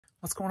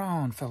What's going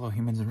on, fellow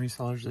humans and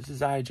resellers? This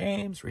is I,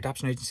 James,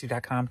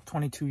 readoptionagency.com,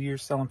 22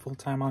 years selling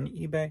full-time on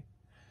eBay.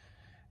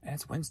 And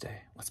it's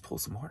Wednesday. Let's pull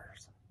some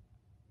orders.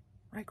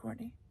 Right,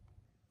 Courtney?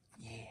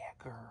 Yeah,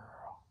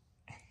 girl.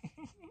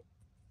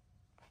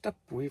 Up,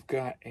 we've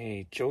got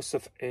a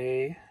Joseph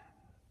A.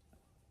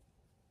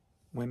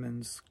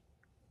 women's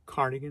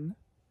cardigan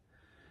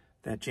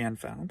that Jan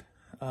found.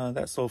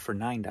 That sold for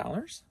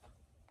 $9.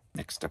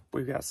 Next up,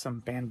 we've got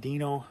some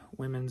Bandino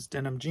women's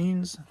denim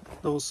jeans.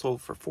 Those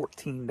sold for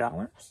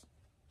 $14.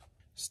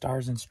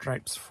 Stars and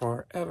Stripes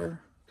Forever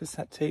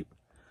cassette tape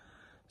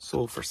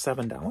sold for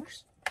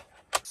 $7.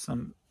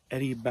 Some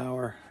Eddie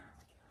Bauer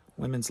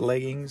women's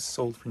leggings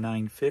sold for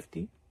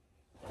 $9.50.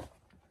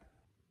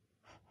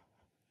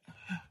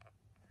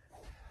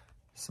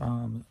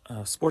 Some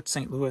Sports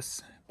St.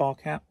 Louis ball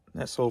cap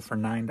that sold for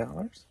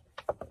 $9.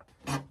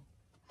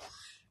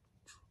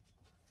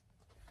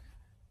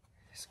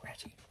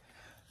 Scratchy.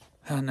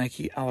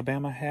 Nike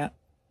Alabama hat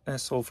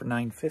that sold for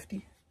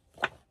 $9.50.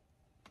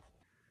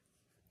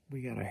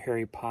 We got a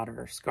Harry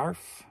Potter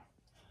scarf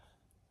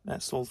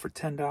that sold for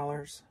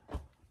 $10.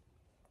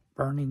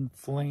 Burning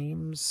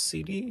Flames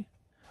CD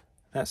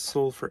that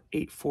sold for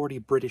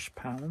 $8.40 British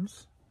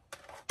pounds.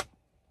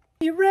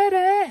 You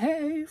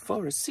ready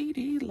for a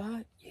CD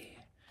lot? Yeah.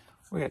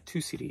 We got two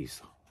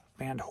CDs.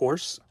 Band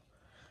Horse.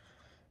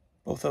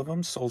 Both of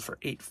them sold for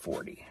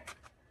 $8.40.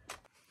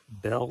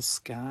 Bell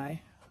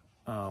Sky.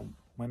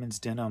 Women's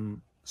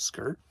denim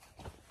skirt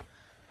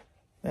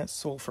that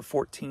sold for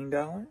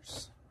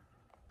 $14.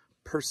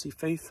 Percy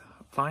Faith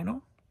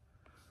vinyl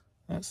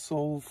that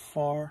sold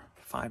for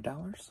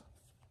 $5.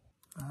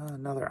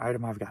 Another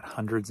item I've got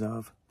hundreds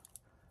of.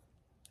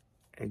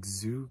 I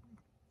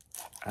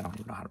don't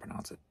even know how to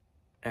pronounce it.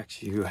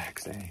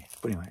 XUXA.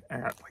 But anyway,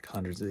 I got like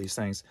hundreds of these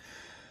things.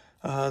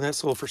 That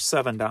sold for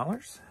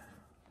 $7.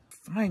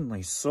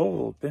 Finally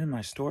sold. Been in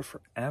my store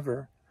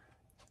forever.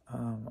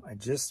 I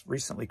just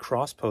recently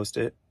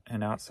cross-posted it,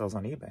 and now it sells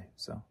on eBay.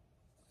 So,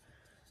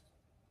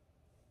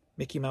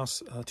 Mickey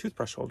Mouse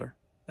toothbrush holder.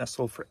 That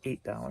sold for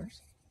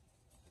 $8.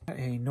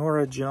 A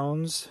Norah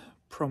Jones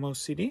promo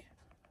CD.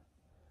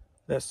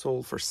 That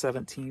sold for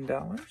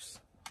 $17.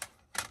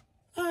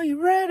 Are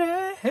you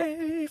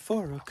ready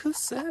for a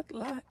cassette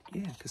lot?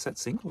 Yeah, cassette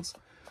singles.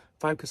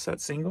 5 cassette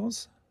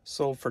singles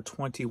sold for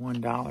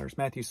 $21.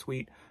 Matthew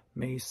Sweet,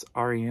 Mace,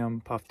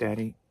 REM, Puff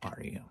Daddy,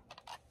 REM.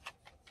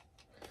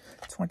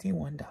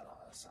 $21.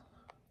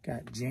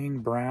 Got Jane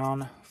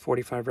Brown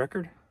 45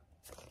 record,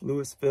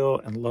 Louisville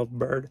and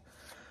Lovebird.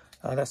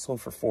 That sold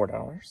for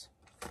 $4.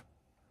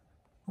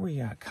 We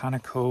got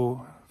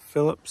Conoco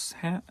Phillips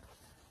hat.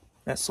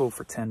 That sold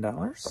for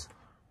 $10.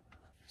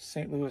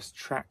 St. Louis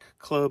Track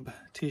Club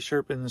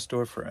t-shirt, been in the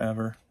store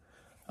forever.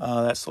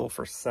 That sold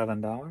for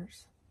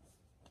 $7.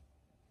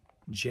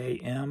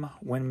 JM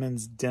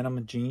women's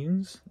denim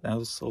jeans. That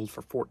was sold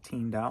for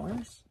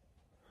 $14.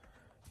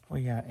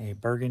 We got a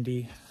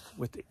burgundy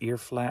with the ear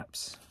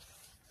flaps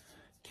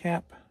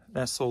cap.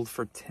 That sold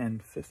for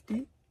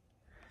 $10.50.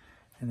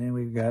 And then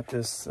we've got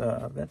this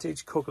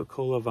vintage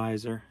Coca-Cola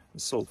visor.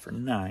 It sold for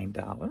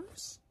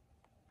 $9.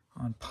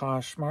 On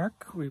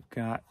Poshmark, we've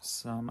got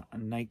some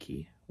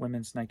Nike,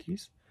 women's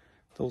Nikes.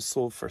 Those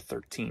sold for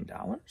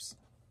 $13.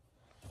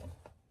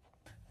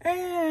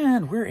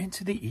 And we're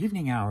into the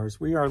evening hours.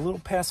 We are a little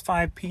past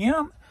 5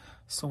 p.m.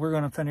 So we're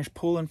going to finish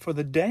pulling for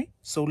the day.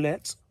 So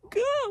let's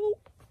go.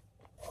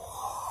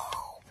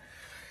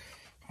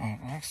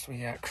 Alright, next we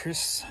got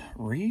Chris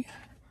Ree.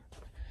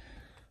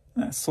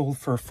 That sold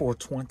for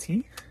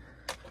 $4.20.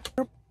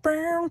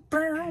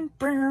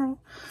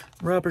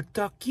 Rubber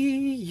ducky,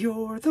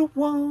 you're the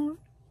one.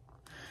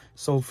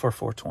 Sold for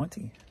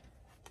 $4.20.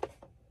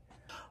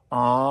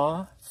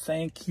 Aw,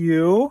 thank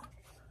you.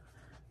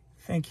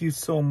 Thank you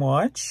so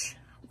much.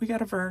 We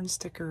got a Vern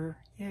sticker.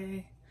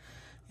 Yay.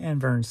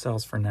 And Vern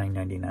sells for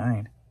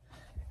 $9.99.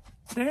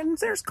 Then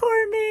there's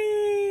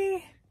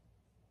Courtney.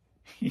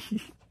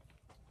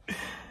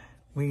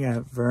 We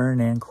got Vern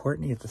and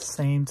Courtney at the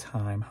same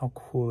time. How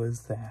cool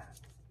is that?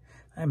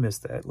 I miss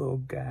that little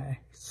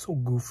guy. So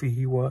goofy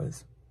he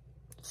was.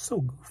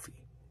 So goofy.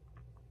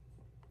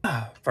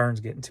 Vern's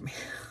getting to me.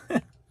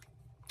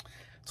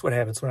 That's what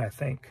happens when I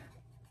think.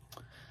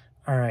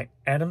 All right,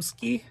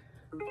 Adamski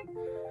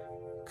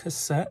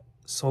cassette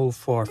sold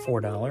for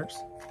 $4.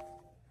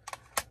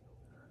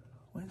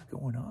 What is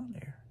going on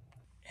there?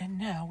 And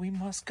now we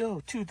must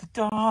go to the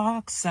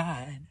dark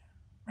side.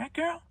 Right,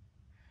 girl?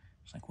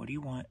 She's like, what do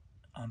you want?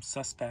 I'm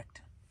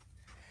suspect.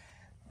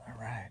 All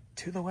right,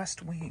 to the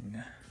West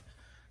Wing.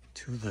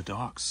 To the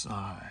dark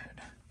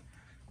side.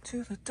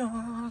 To the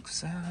dark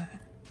side.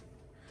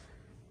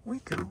 We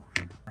go.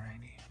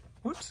 Alrighty.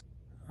 Whoops.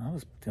 I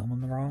was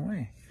filming the wrong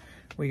way.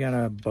 We got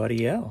a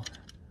Buddy L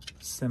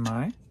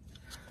semi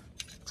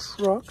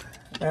truck.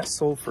 That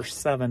sold for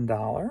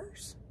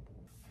 $7.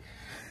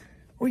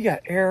 We got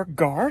Air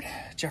Guard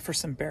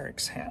Jefferson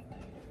Barracks hat.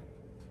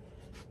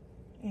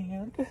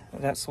 And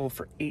that sold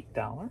for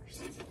 $8.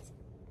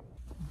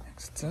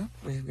 Next up,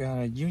 we've got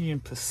a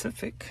Union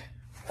Pacific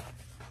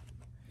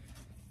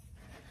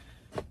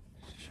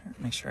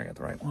make sure I got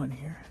the right one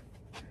here.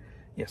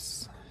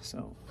 Yes,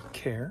 so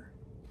Care.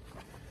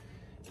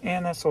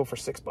 And that sold for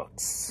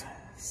 $6.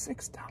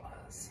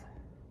 $6.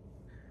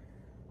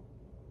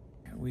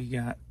 We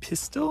got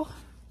Pistol,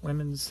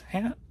 women's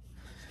hat.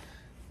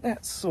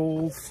 That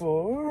sold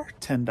for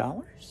 $10.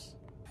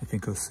 I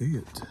think I'll see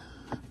it.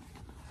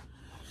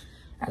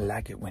 I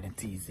like it when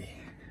it's easy.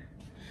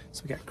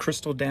 So we got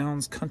Crystal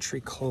Downs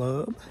Country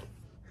Club.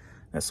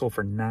 That sold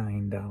for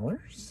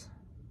 $9.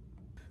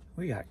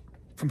 We got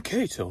from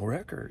K-Till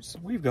Records,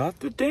 we've got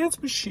the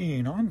Dance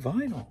Machine on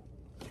vinyl.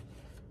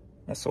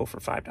 That sold for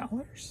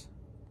 $5.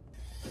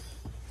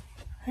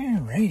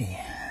 Alrighty,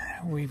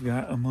 we've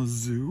got a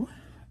Mizzou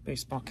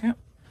baseball cap.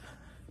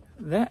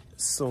 That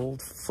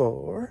sold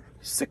for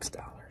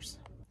 $6.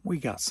 We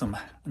got some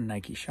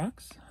Nike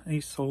Shocks.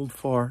 These sold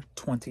for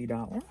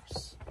 $20.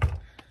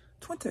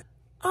 20.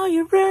 Are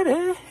you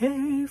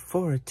ready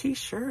for a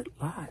t-shirt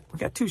live? We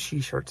got 2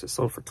 t-shirts that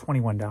sold for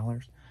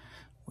 $21.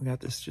 We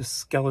got this just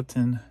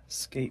skeleton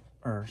skate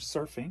or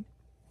surfing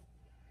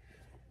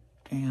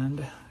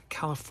and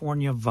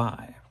California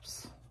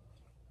Vibes.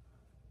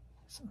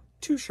 So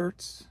 2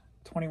 shirts,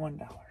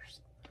 $21.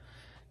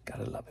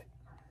 Gotta love it.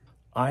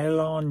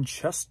 Island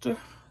Chester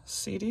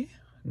CD,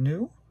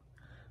 new.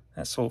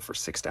 That sold for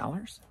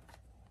 $6.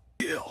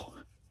 Kill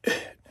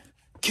it,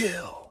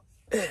 kill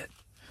it.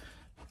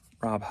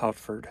 Rob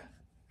Halford,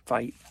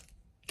 Fight,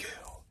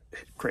 Kill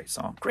It. Great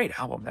song, great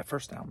album. That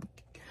first album,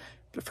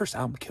 the first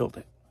album killed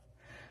it.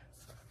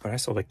 But I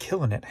sold a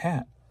Killin' It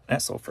hat.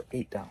 That sold for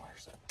 $8.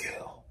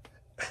 Kill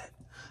it,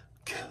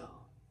 kill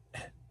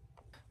it.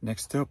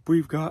 Next up,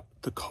 we've got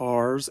the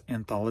Cars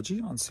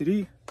Anthology on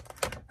CD.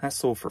 That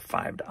sold for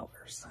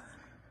 $5.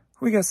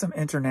 We got some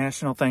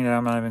international thing that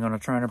I'm not even going to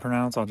try to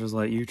pronounce. I'll just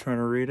let you try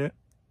to read it.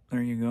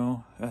 There you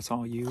go. That's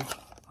all you.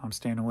 I'm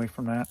staying away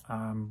from that.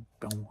 I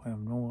don't have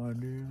no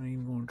idea. I ain't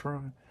even going to try.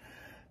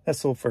 That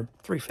sold for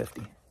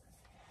 $3.50.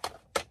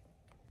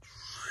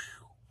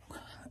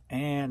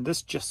 And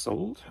this just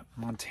sold.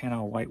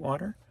 Montana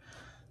Whitewater.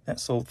 That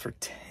sold for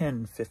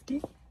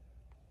 $10.50.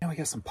 And we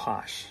got some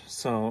Posh.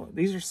 So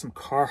these are some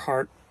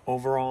Carhartt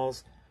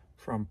overalls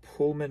from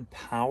Pullman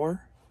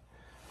Power.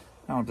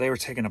 Now, they were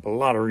taking up a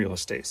lot of real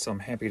estate, so I'm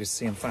happy to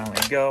see them finally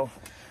go.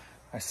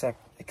 I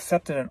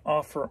accepted an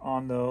offer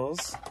on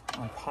those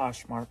on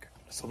Poshmark,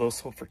 so those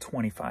sold for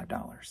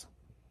 $25.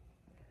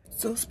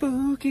 So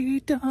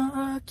spooky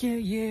dark, yeah,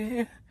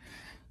 yeah.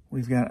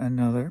 We've got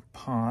another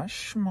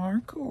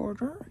Poshmark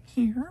order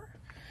here.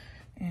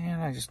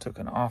 And I just took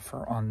an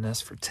offer on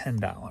this for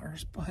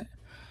 $10, but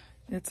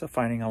it's a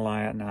Fighting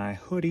Illini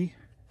hoodie.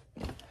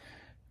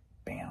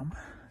 Bam,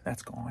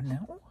 that's gone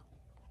now.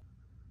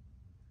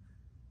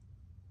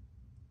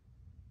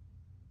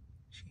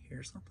 She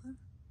hear something?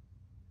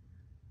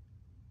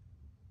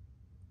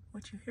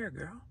 What you hear,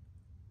 girl?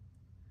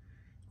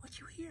 What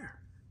you hear?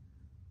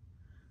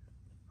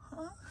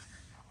 Huh?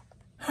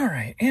 All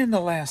right, and the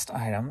last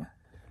item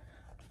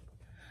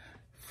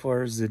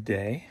for the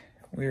day.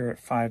 We're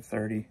at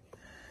 5:30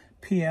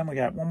 p.m. We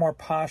got one more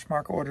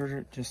Poshmark order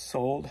that just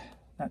sold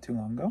not too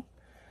long ago.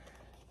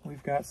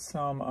 We've got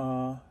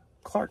some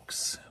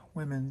Clark's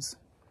women's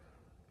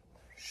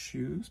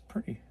shoes.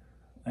 Pretty.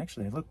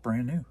 Actually, they look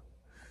brand new.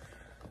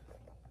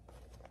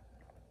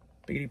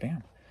 Biggity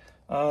bam.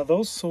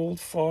 Those sold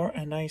for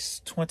a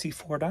nice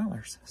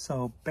 $24.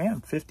 So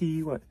bam,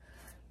 50, what,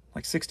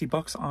 like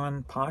 $60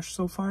 on Posh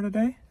so far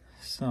today.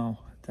 So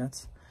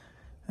that's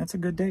a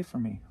good day for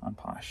me on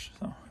Posh.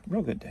 So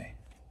real good day.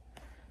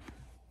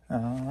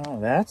 Oh,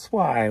 that's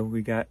why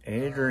we got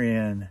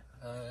Adrian.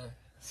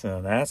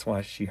 So that's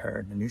why she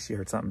heard. I knew she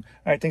heard something.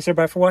 All right, thanks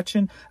everybody for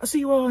watching. I'll see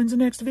you all in the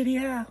next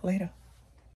video. Later.